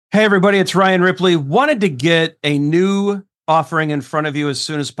Hey, everybody, it's Ryan Ripley. Wanted to get a new offering in front of you as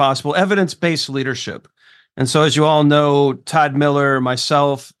soon as possible, evidence-based leadership. And so, as you all know, Todd Miller,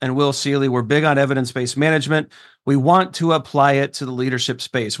 myself, and Will Seeley, we're big on evidence-based management. We want to apply it to the leadership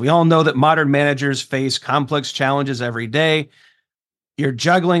space. We all know that modern managers face complex challenges every day. You're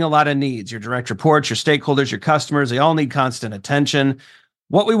juggling a lot of needs, your direct reports, your stakeholders, your customers, they all need constant attention.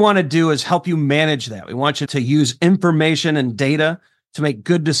 What we want to do is help you manage that. We want you to use information and data to make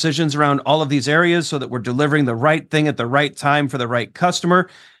good decisions around all of these areas so that we're delivering the right thing at the right time for the right customer.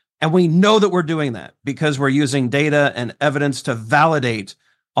 And we know that we're doing that because we're using data and evidence to validate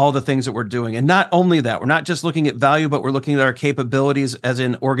all the things that we're doing. And not only that, we're not just looking at value, but we're looking at our capabilities as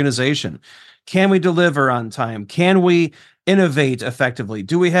an organization. Can we deliver on time? Can we innovate effectively?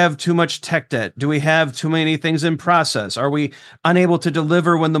 Do we have too much tech debt? Do we have too many things in process? Are we unable to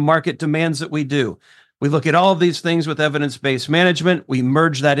deliver when the market demands that we do? We look at all of these things with evidence-based management. We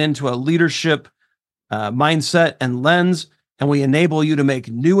merge that into a leadership mindset and lens, and we enable you to make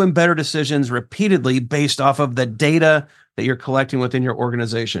new and better decisions repeatedly based off of the data that you're collecting within your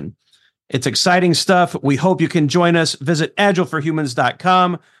organization. It's exciting stuff. We hope you can join us. Visit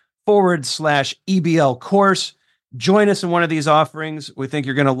agileforhumans.com/EBL course. Join us in one of these offerings. We think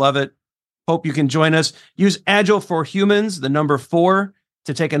you're going to love it. Hope you can join us. Use Agile for Humans, the number 4,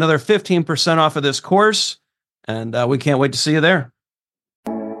 to take another 15% off of this course. And we can't wait to see you there.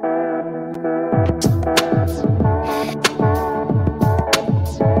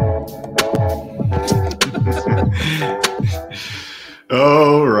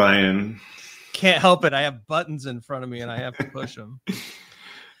 Oh, Ryan. Can't help it. I have buttons in front of me and I have to push them.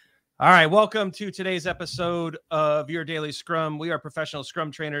 All right. Welcome to today's episode of Your Daily Scrum. We are professional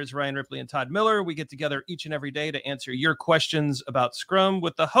Scrum trainers, Ryan Ripley and Todd Miller. We get together each and every day to answer your questions about Scrum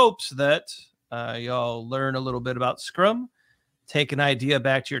with the hopes that y'all learn a little bit about Scrum, take an idea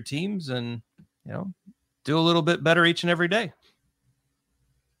back to your teams, and do a little bit better each and every day.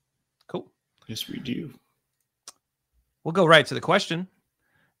 Cool. Yes, we do. We'll go right to the question.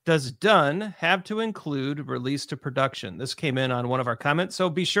 Does done have to include release to production? This came in on one of our comments, so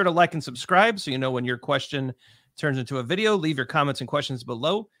be sure to like and subscribe so you know when your question turns into a video. Leave your comments and questions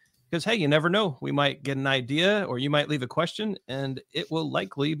below because, hey, you never know. We might get an idea or you might leave a question and it will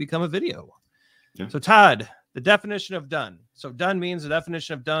likely become a video. Yeah. So, Todd, the definition of done. So done means the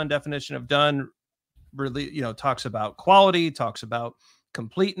definition of done really, talks about quality, talks about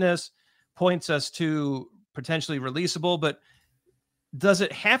completeness, points us to potentially releasable, but does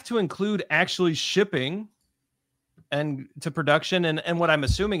it have to include actually shipping and to production? And what I'm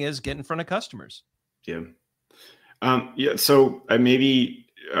assuming is get in front of customers. Yeah. So maybe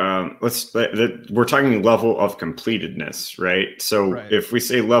we're talking level of completedness, right? So right. If we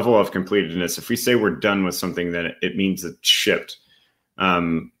say level of completedness, if we say we're done with something, then it means it's shipped.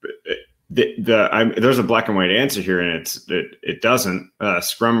 There's a black and white answer here, and it doesn't.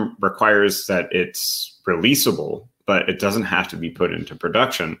 Scrum requires that it's releasable, but it doesn't have to be put into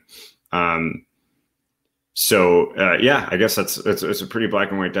production. I guess it's a pretty black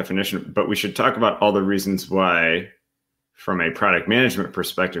and white definition, but we should talk about all the reasons why, from a product management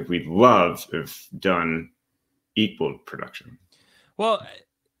perspective, we'd love if done equaled production. Well,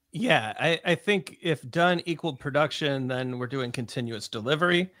 yeah, I think if done equaled production, then we're doing continuous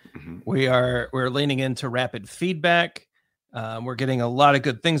delivery. Mm-hmm. We're leaning into rapid feedback. We're getting a lot of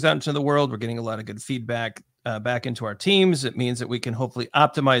good things out into the world. We're getting a lot of good feedback back into our teams. It means that we can hopefully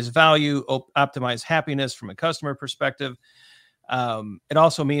optimize value, optimize happiness from a customer perspective. It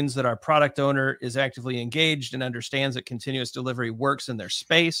also means that our product owner is actively engaged and understands that continuous delivery works in their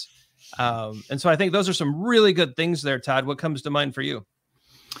space. And so I think those are some really good things there, Todd. What comes to mind for you?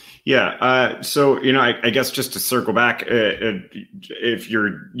 Yeah. I guess just to circle back, if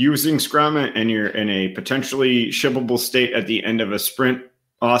you're using Scrum and you're in a potentially shippable state at the end of a sprint,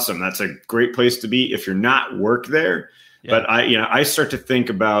 awesome. That's a great place to be. If you're not, work there. Yeah. But I start to think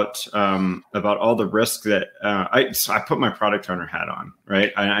about all the risk that I put my product owner hat on,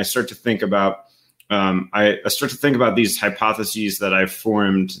 right? And I start to think about these hypotheses that I've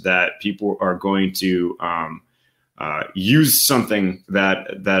formed that people are going to use something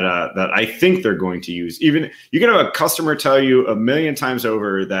that I think they're going to use. Even you can have a customer tell you 1,000,000 times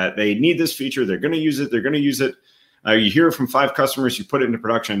over that they need this feature, they're going to use it. You hear it from 5 customers, you put it into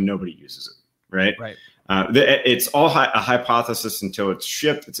production, nobody uses it, right? Right. It's all a hypothesis until it's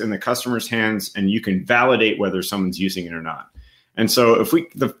shipped, it's in the customer's hands, and you can validate whether someone's using it or not. And so if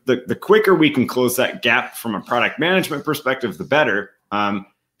the quicker we can close that gap from a product management perspective, the better,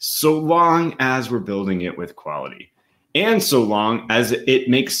 so long as we're building it with quality and so long as it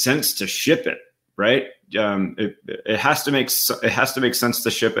makes sense to ship it, right? It has to make sense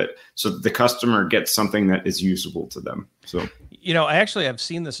to ship it so that the customer gets something that is usable to them. So, I actually have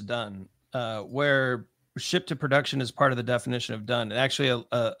seen this done where ship to production is part of the definition of done. And actually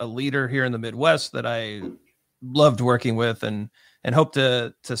a leader here in the Midwest that I loved working with and hope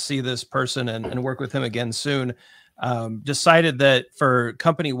to see this person and work with him again soon, decided that for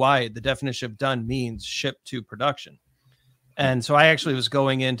company wide, the definition of done means ship to production. And so I actually was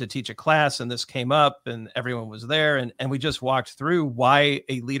going in to teach a class and this came up and everyone was there and we just walked through why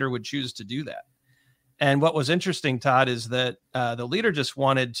a leader would choose to do that. And what was interesting, Todd, is that the leader just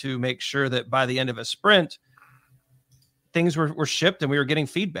wanted to make sure that by the end of a sprint, things were shipped and we were getting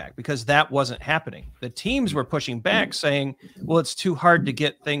feedback because that wasn't happening. The teams were pushing back saying, well, it's too hard to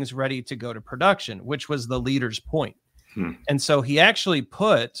get things ready to go to production, which was the leader's point. And so he actually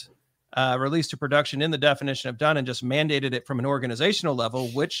put release to production in the definition of done and just mandated it from an organizational level,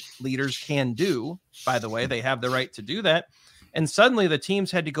 which leaders can do. By the way, they have the right to do that. And suddenly the teams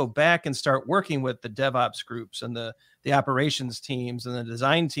had to go back and start working with the DevOps groups and the operations teams and the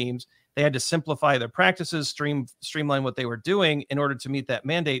design teams. They had to simplify their practices, streamline what they were doing in order to meet that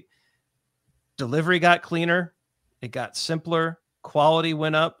mandate. Delivery got cleaner. It got simpler. Quality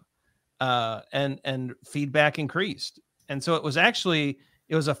went up and feedback increased. And so it was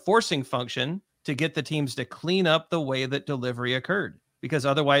a forcing function to get the teams to clean up the way that delivery occurred because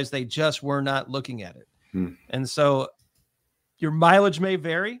otherwise they just were not looking at it. And so your mileage may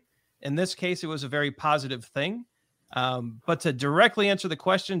vary. In this case, it was a very positive thing. But to directly answer the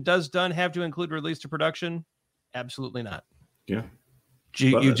question, does done have to include release to production? Absolutely not. Yeah.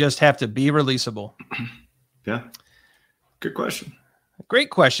 You just have to be releasable. Yeah. Good question.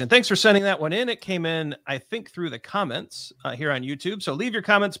 Great question. Thanks for sending that one in. It came in, I think, through the comments here on YouTube. So leave your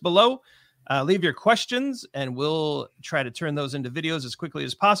comments below. Leave your questions, and we'll try to turn those into videos as quickly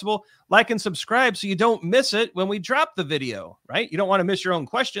as possible. Like and subscribe so you don't miss it when we drop the video, right? You don't want to miss your own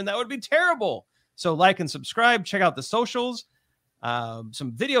question. That would be terrible. So like and subscribe. Check out the socials.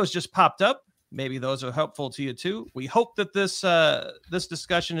 Some videos just popped up. Maybe those are helpful to you too. We hope that this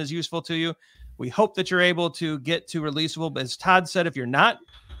discussion is useful to you. We hope that you're able to get to releasable. But as Todd said, if you're not,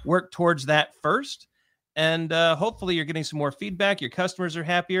 work towards that first. And hopefully you're getting some more feedback. Your customers are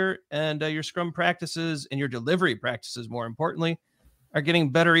happier and your Scrum practices and your delivery practices, more importantly, are getting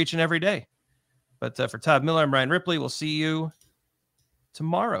better each and every day. But for Todd Miller, I'm Ryan Ripley. We'll see you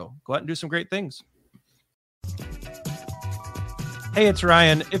tomorrow. Go out and do some great things. Hey, it's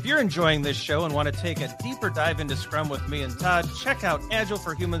Ryan. If you're enjoying this show and want to take a deeper dive into Scrum with me and Todd, check out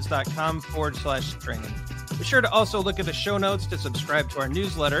agileforhumans.com/training. Be sure to also look at the show notes to subscribe to our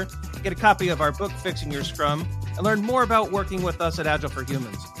newsletter, get a copy of our book, Fixing Your Scrum, and learn more about working with us at Agile for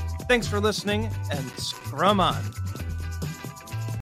Humans. Thanks for listening, and Scrum on.